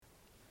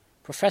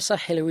Professor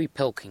Hilary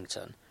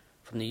Pilkington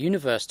from the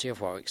University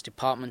of Warwick's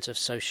Department of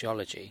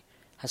Sociology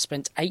has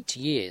spent 8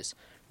 years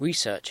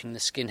researching the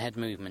skinhead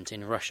movement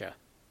in Russia.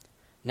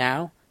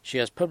 Now she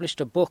has published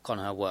a book on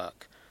her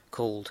work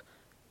called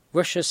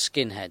Russia's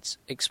Skinheads,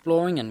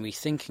 Exploring and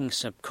Rethinking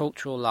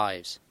Subcultural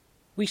Lives.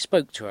 We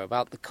spoke to her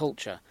about the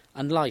culture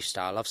and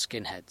lifestyle of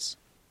skinheads.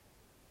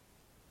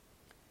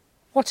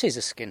 What is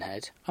a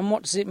skinhead and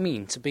what does it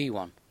mean to be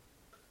one?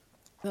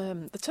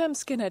 The term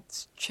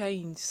skinheads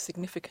changed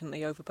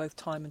significantly over both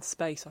time and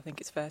space, I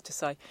think it's fair to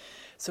say.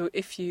 So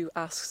if you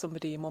ask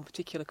somebody in one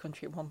particular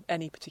country at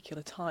any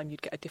particular time,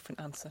 you'd get a different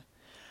answer.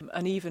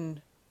 And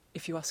even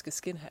if you ask a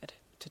skinhead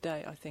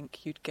today, I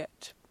think you'd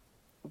get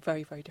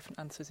very, very different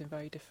answers in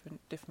very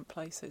different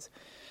places.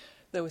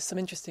 There was some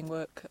interesting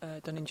work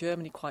done in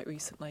Germany quite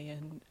recently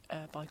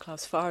by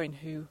Klaus Farin,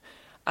 who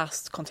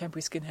asked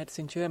contemporary skinheads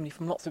in Germany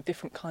from lots of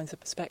different kinds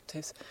of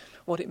perspectives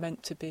what it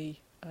meant to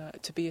be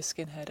a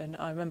skinhead. And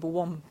I remember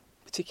one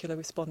particular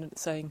respondent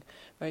saying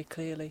very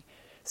clearly,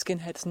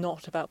 skinhead's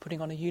not about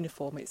putting on a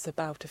uniform, it's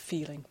about a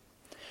feeling.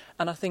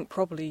 And I think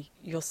probably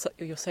your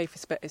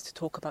safest bet is to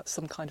talk about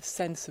some kind of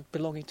sense of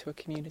belonging to a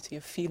community,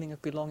 a feeling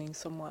of belonging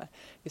somewhere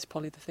is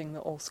probably the thing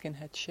that all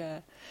skinheads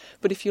share.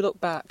 But if you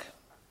look back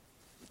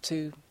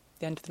to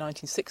the end of the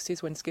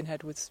 1960s when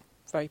skinhead was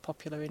very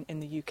popular in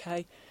the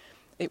UK,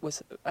 it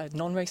was a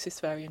non-racist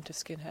variant of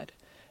skinhead.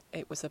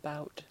 It was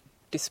about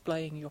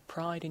displaying your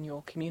pride in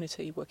your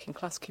community, working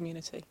class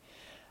community,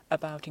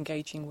 about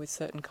engaging with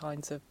certain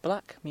kinds of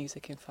black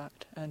music, in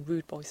fact, and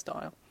rude boy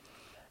style.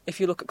 If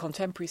you look at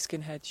contemporary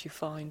skinheads, you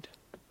find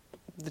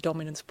the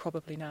dominance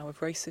probably now of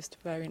racist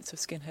variants of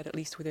skinhead, at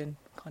least within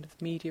kind of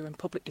media and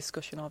public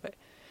discussion of it.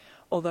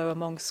 Although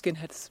among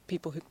skinheads,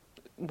 people who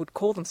would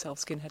call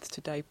themselves skinheads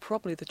today,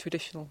 probably the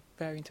traditional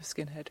variant of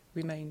skinhead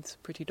remains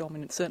pretty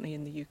dominant, certainly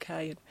in the UK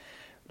and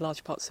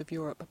large parts of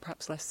Europe, but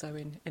perhaps less so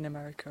in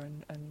America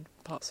and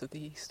parts of the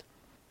East.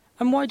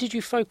 And why did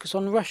you focus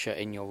on Russia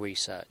in your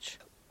research?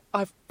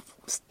 I've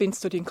been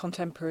studying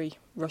contemporary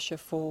Russia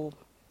for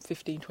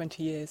 15,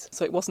 20 years,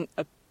 so it wasn't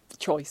a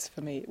choice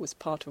for me, it was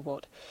part of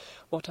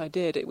what I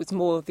did. It was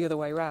more the other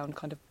way around,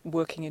 kind of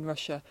working in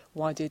Russia,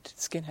 why did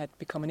skinhead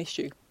become an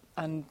issue?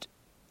 And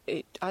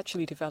it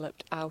actually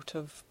developed out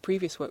of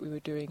previous work we were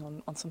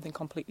doing on something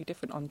completely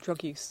different, on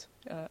drug use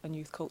and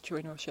youth culture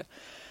in Russia.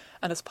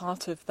 And as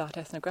part of that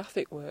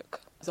ethnographic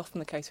work, as often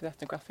the case with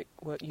ethnographic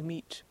work, you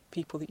meet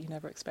people that you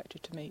never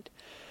expected to meet.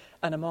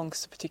 And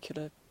amongst a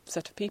particular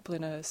set of people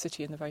in a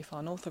city in the very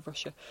far north of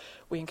Russia,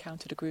 we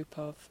encountered a group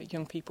of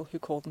young people who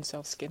called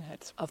themselves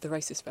skinheads, of the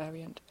racist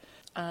variant.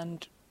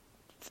 And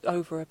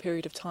over a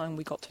period of time,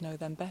 we got to know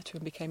them better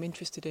and became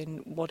interested in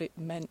what it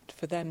meant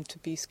for them to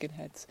be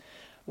skinheads,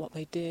 what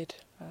they did,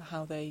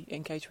 how they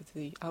engaged with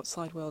the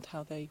outside world,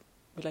 how they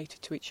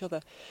related to each other,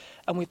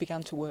 and we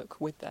began to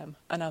work with them.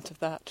 And out of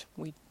that,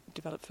 we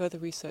developed further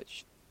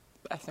research,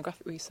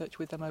 ethnographic research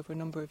with them over a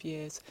number of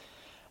years.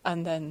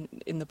 And then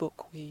in the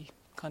book, we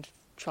kind of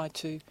tried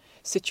to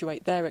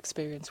situate their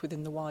experience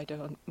within the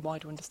wider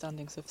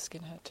understandings of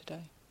skinhead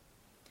today.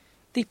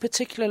 The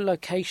particular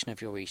location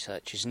of your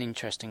research is an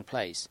interesting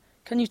place.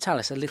 Can you tell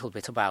us a little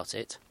bit about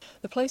it?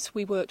 The place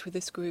we worked with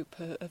this group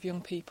of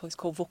young people is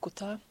called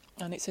Vorkuta,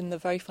 and it's in the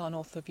very far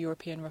north of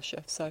European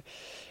Russia. So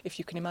if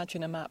you can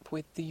imagine a map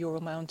with the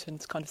Ural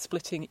Mountains kind of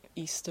splitting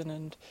Eastern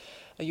and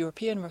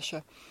European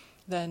Russia,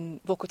 then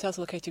Vorkuta is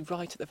located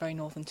right at the very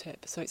northern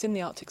tip. So it's in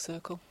the Arctic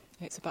Circle.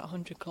 It's about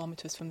 100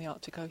 kilometres from the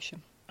Arctic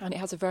Ocean. And it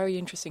has a very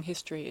interesting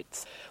history.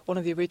 It's one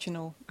of the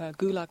original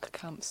gulag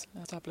camps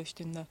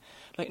established in the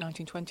late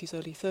 1920s,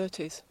 early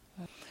 30s,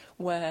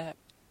 where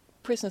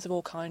prisoners of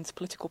all kinds,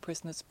 political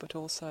prisoners, but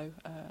also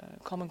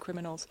common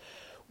criminals,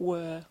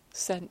 were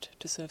sent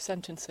to serve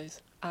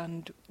sentences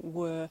and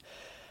were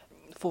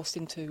forced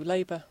into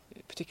labour,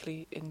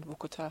 particularly in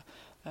Vorkuta.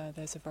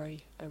 There's a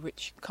very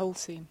rich coal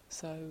seam,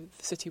 so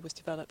the city was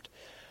developed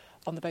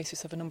on the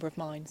basis of a number of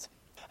mines.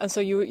 And so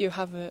you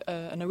have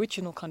an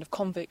original kind of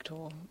convict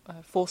or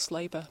forced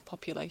labour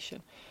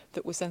population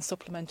that was then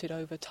supplemented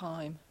over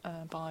time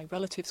by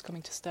relatives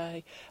coming to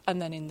stay,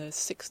 and then in the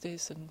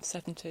 60s and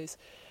 70s,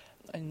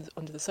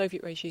 under the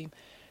Soviet regime,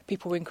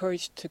 people were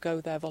encouraged to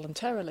go there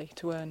voluntarily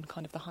to earn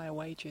kind of the higher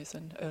wages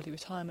and early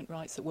retirement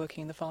rights that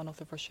working in the far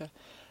north of Russia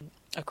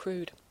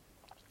accrued.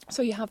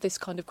 So you have this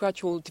kind of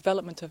gradual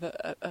development of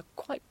a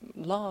quite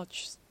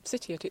large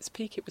city. At its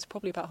peak, it was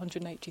probably about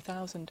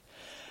 180,000,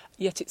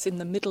 yet it's in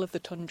the middle of the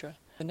tundra.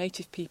 The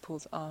native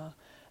peoples are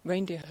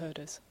reindeer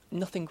herders.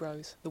 Nothing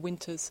grows. The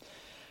winter's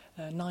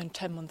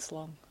 9-10 months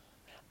long.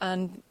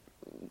 And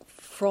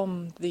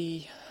from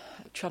the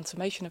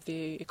transformation of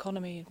the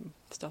economy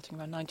starting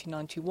around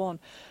 1991,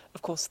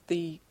 of course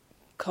the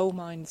coal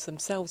mines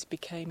themselves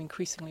became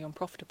increasingly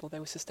unprofitable. They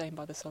were sustained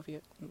by the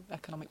Soviet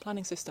economic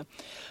planning system.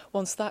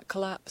 Once that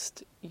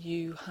collapsed,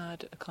 you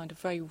had a kind of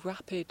very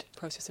rapid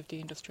process of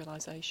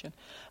deindustrialisation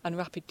and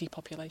rapid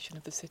depopulation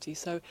of the city.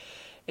 So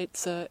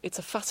it's a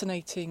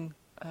fascinating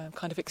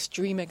kind of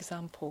extreme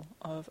example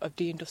of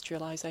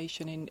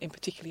deindustrialisation in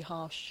particularly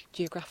harsh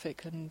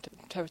geographic and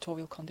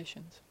territorial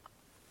conditions.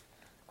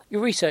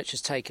 Your research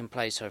has taken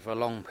place over a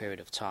long period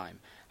of time.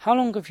 How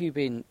long have you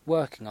been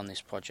working on this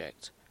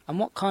project, and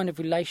what kind of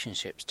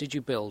relationships did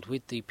you build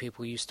with the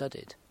people you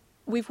studied?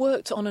 We've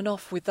worked on and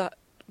off with that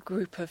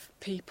group of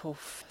people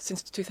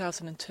since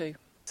 2002,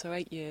 so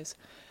 8 years.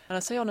 And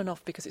I say on and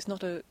off because it's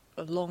not a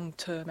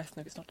long-term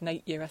it's not an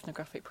 8-year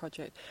ethnographic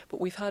project,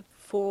 but we've had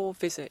 4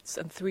 visits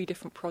and 3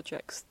 different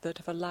projects that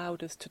have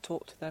allowed us to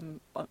talk to them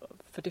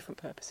for different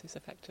purposes,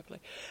 effectively.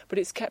 But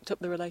it's kept up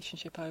the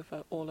relationship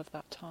over all of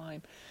that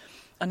time.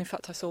 And in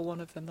fact, I saw one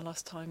of them the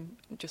last time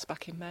just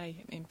back in May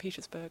in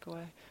Petersburg,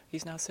 where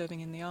he's now serving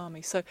in the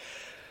army.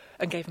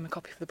 And gave him a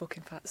copy of the book,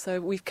 in fact.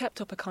 So we've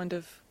kept up a kind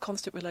of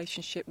constant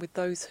relationship with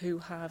those who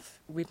have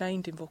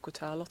remained in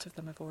Vorkuta. A lot of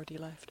them have already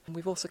left. And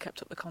we've also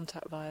kept up the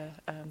contact via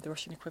the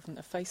Russian equivalent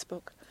of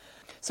Facebook.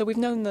 So we've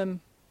known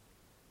them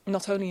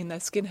not only in their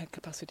skinhead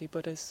capacity,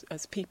 but as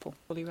people,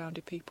 fully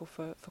rounded people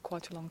for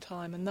quite a long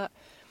time. And that,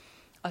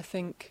 I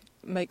think,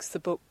 makes the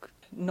book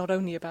not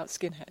only about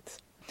skinheads.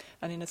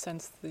 And in a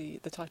sense, the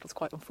title's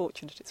quite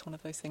unfortunate. It's one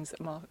of those things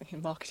that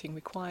marketing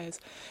requires.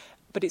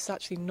 But it's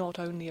actually not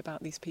only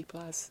about these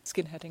people as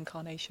skinhead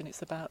incarnation,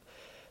 it's about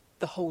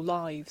the whole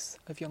lives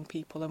of young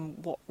people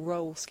and what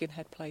role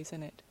skinhead plays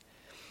in it.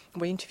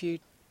 We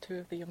interviewed 2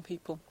 of the young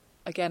people,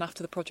 again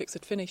after the projects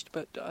had finished,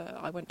 but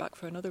I went back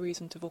for another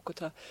reason to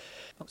Vorkuta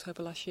in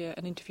October last year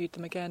and interviewed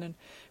them again, and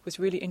it was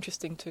really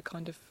interesting to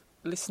kind of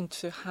listen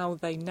to how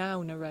they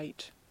now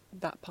narrate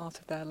that part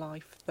of their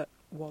life that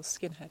was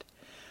skinhead.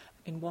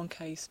 In one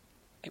case,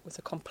 it was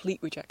a complete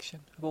rejection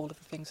of all of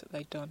the things that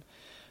they'd done.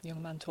 The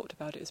young man talked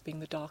about it as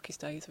being the darkest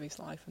days of his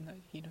life, and that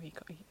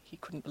he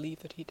couldn't believe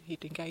that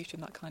he'd engaged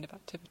in that kind of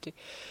activity.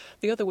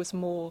 The other was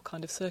more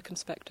kind of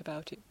circumspect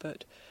about it,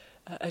 but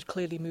had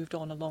clearly moved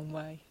on a long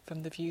way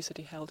from the views that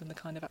he held and the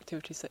kind of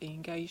activities that he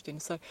engaged in.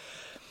 So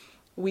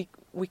we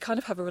kind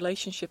of have a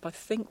relationship, I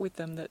think, with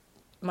them that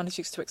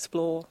manages to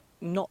explore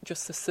not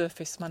just the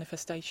surface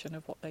manifestation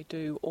of what they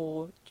do,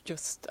 or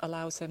just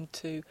allows them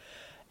to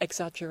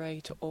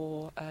exaggerate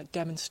or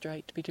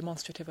demonstrate, be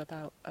demonstrative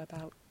about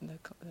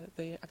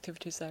the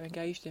activities they're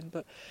engaged in,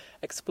 but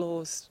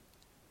explores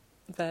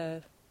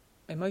their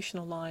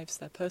emotional lives,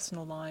 their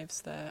personal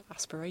lives, their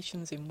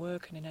aspirations in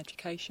work and in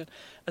education,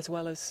 as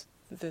well as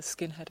the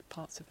skinhead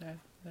parts of their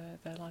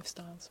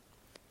lifestyles.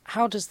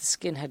 How does the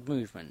skinhead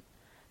movement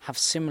have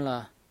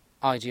similar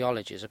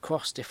ideologies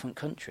across different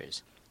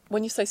countries?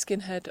 When you say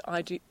skinhead,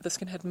 the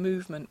skinhead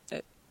movement,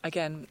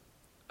 again,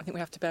 I think we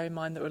have to bear in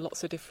mind there are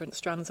lots of different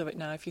strands of it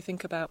now. If you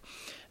think about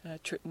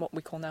what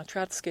we call now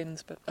trad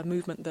skins, but a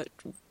movement that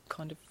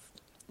kind of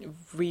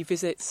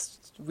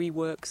revisits,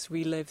 reworks,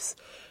 relives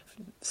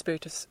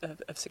spirit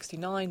of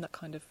 69, that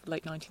kind of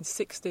late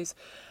 1960s,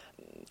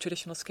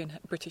 traditional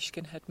British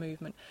skinhead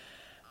movement.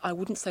 I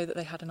wouldn't say that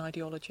they had an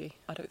ideology.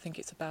 I don't think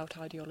it's about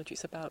ideology.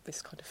 It's about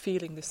this kind of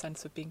feeling, this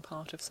sense of being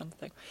part of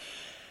something.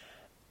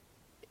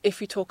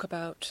 If you talk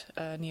about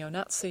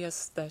neo-Nazi,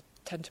 as they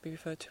tend to be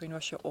referred to in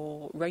Russia,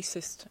 or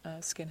racist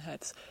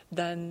skinheads,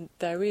 then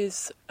there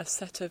is a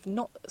set of,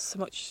 not so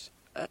much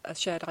a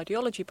shared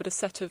ideology, but a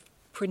set of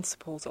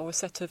principles or a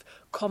set of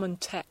common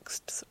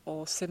texts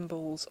or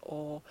symbols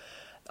or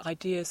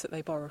ideas that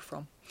they borrow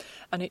from.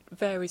 And it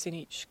varies in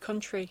each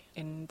country.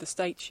 In the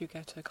States you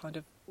get a kind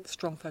of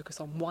strong focus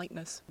on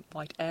whiteness,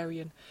 white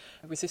Aryan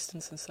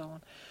resistance and so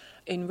on.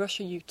 In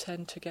Russia you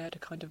tend to get a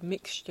kind of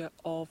mixture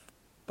of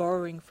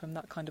borrowing from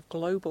that kind of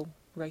global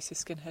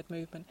racist skinhead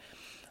movement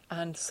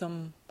and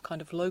some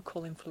kind of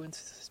local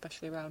influences,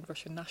 especially around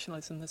Russian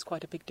nationalism. There's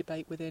quite a big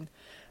debate within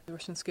the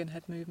Russian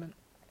skinhead movement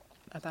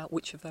about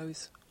which of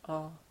those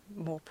are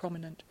more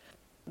prominent.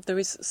 There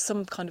is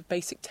some kind of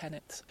basic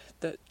tenets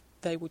that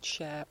they would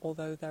share,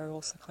 although there are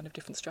also kind of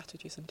different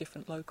strategies and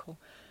different local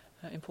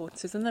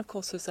importances. And then, of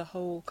course, there's a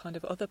whole kind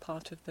of other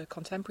part of the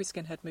contemporary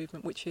skinhead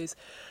movement, which is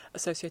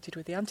associated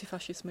with the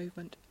anti-fascist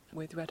movement,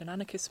 with red and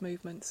anarchist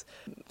movements.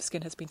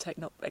 Skin has been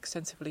taken up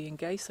extensively in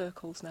gay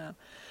circles now.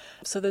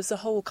 So there's a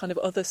whole kind of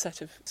other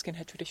set of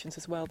skinhead traditions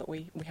as well that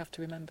we have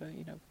to remember,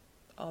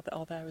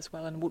 are there as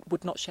well, and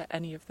would not share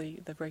any of the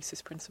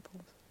racist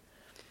principles.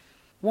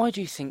 Why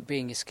do you think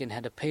being a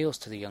skinhead appeals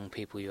to the young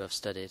people you have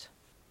studied?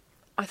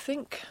 I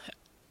think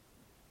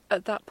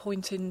at that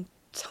point in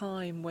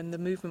time when the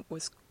movement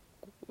was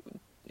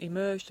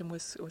emerged and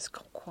was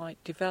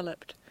quite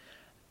developed,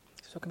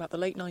 talking about the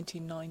late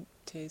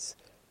 1990s,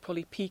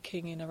 probably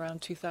peaking in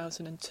around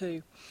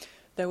 2002,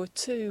 there were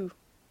 2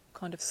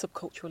 kind of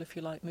subcultural, if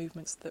you like,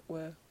 movements that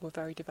were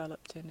very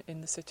developed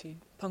in the city,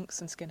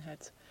 punks and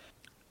skinheads.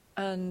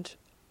 And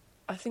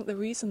I think the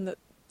reason that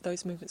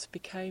those movements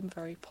became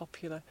very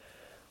popular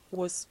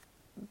was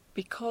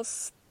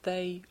because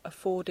they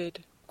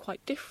afforded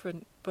quite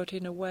different, but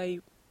in a way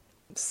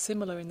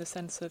similar in the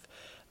sense of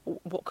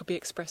what could be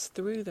expressed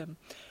through them,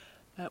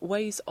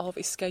 ways of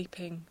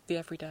escaping the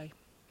everyday.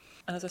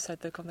 And as I said,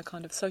 the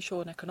kind of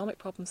social and economic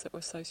problems that were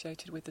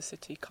associated with the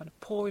city, kind of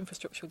poor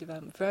infrastructural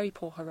development, very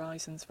poor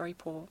horizons, very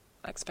poor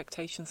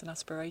expectations and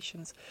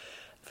aspirations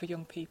for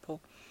young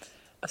people,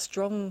 a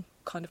strong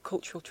kind of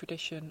cultural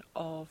tradition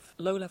of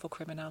low-level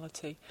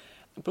criminality,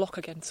 block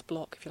against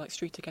block, if you like,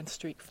 street against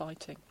street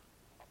fighting.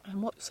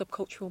 And what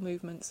subcultural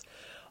movements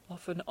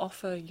often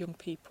offer young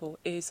people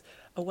is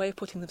a way of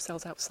putting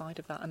themselves outside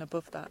of that and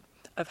above that,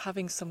 of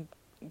having some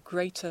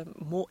greater,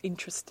 more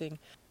interesting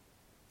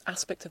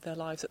aspect of their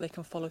lives that they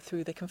can follow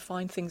through. They can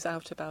find things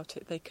out about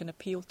it. They can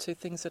appeal to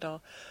things that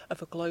are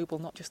of a global,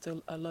 not just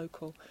a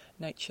local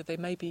nature. They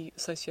may be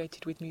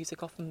associated with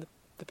music. Often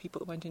the people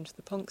that went into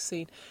the punk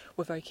scene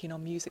were very keen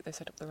on music. They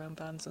set up their own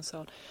bands and so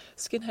on.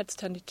 Skinheads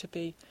tended to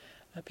be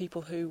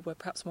people who were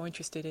perhaps more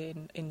interested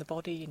in the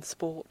body, in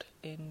sport,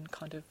 in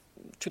kind of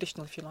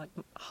traditional, if you like,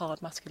 hard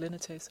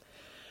masculinities.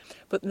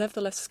 But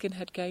nevertheless,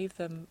 Skinhead gave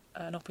them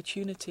an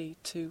opportunity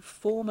to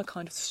form a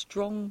kind of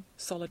strong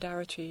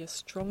solidarity, a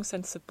strong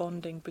sense of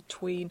bonding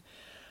between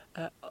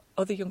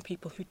other young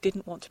people who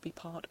didn't want to be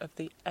part of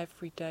the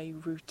everyday,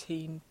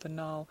 routine,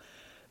 banal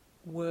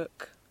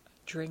work,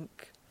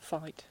 drink,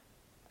 fight.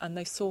 And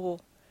they saw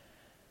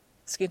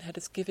Skinhead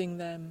as giving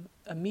them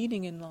a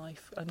meaning in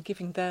life and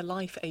giving their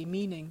life a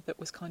meaning that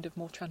was kind of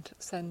more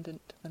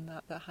transcendent than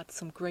that had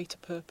some greater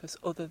purpose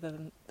other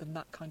than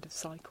that kind of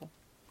cycle.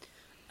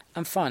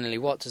 And finally,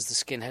 what does the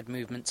skinhead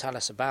movement tell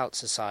us about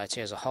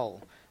society as a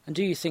whole? And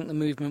do you think the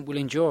movement will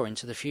endure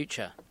into the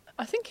future?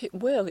 I think it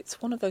will.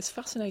 It's one of those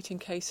fascinating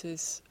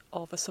cases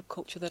of a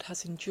subculture that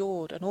has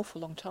endured an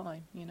awful long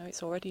time. You know,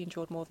 it's already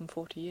endured more than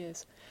 40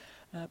 years.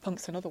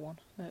 Punk's another one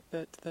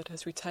that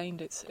has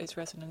retained its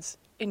resonance,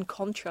 in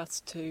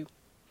contrast to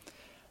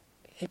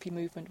hippie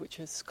movement, which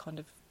has kind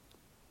of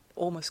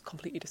almost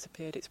completely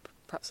disappeared. It's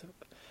perhaps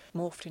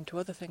morphed into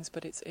other things,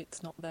 but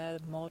it's not there.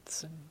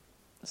 Mods and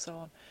so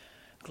on.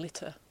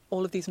 Glitter.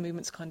 All of these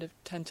movements kind of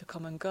tend to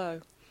come and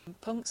go.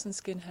 Punks and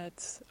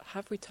skinheads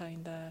have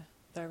retained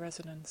their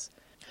resonance.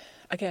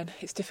 Again,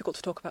 it's difficult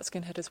to talk about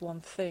skinhead as one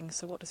thing,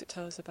 so what does it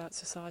tell us about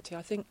society?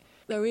 I think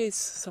there is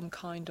some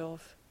kind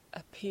of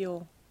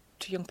appeal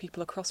to young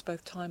people across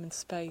both time and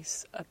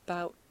space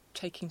about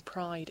taking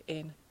pride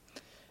in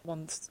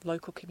one's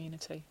local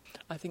community.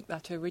 I think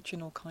that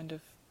original kind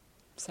of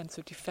sense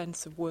of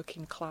defence of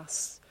working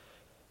class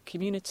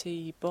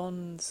community,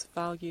 bonds,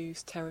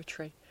 values,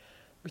 territory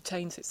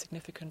retains its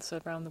significance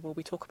around the world.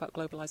 We talk about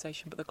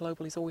globalisation, but the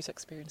global is always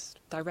experienced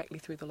directly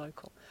through the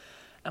local.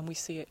 And we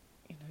see it,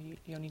 you know,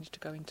 you only need to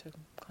go into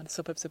kind of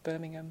suburbs of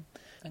Birmingham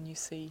and you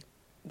see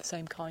the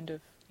same kind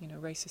of, you know,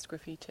 racist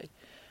graffiti.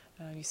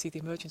 You see the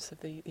emergence of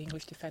the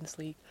English Defence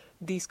League.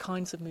 These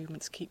kinds of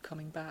movements keep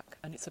coming back,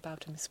 and it's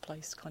about a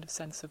misplaced kind of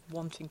sense of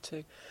wanting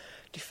to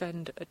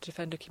defend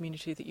a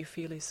community that you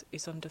feel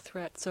is under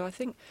threat. So I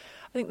think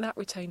that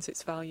retains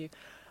its value.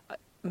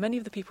 Many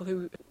of the people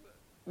who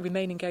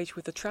remain engaged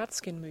with the trad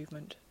skin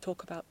movement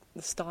talk about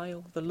the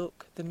style, the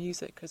look, the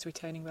music as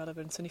retaining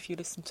relevance. And if you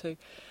listen to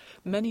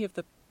many of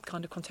the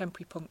kind of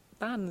contemporary punk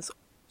bands,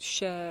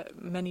 share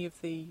many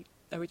of the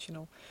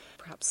original,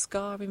 perhaps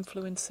ska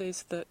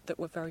influences that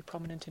were very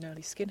prominent in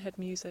early skinhead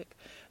music.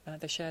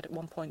 They shared at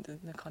one point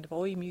the kind of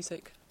oi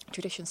music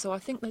tradition. So I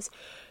think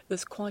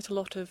there's quite a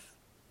lot of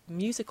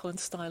musical and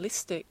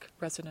stylistic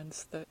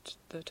resonance that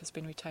has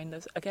been retained.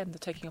 There's, again, the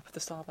taking up of the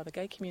style by the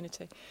gay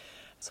community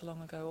so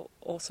long ago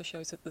also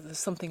shows that there's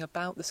something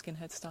about the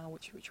skinhead style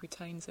which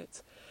retains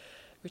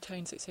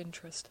its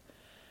interest.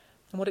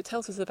 And what it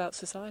tells us about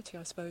society,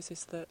 I suppose,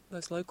 is that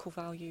those local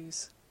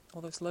values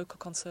or those local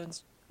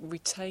concerns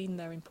retain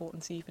their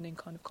importance even in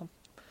kind of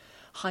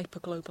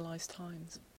hyper-globalised times.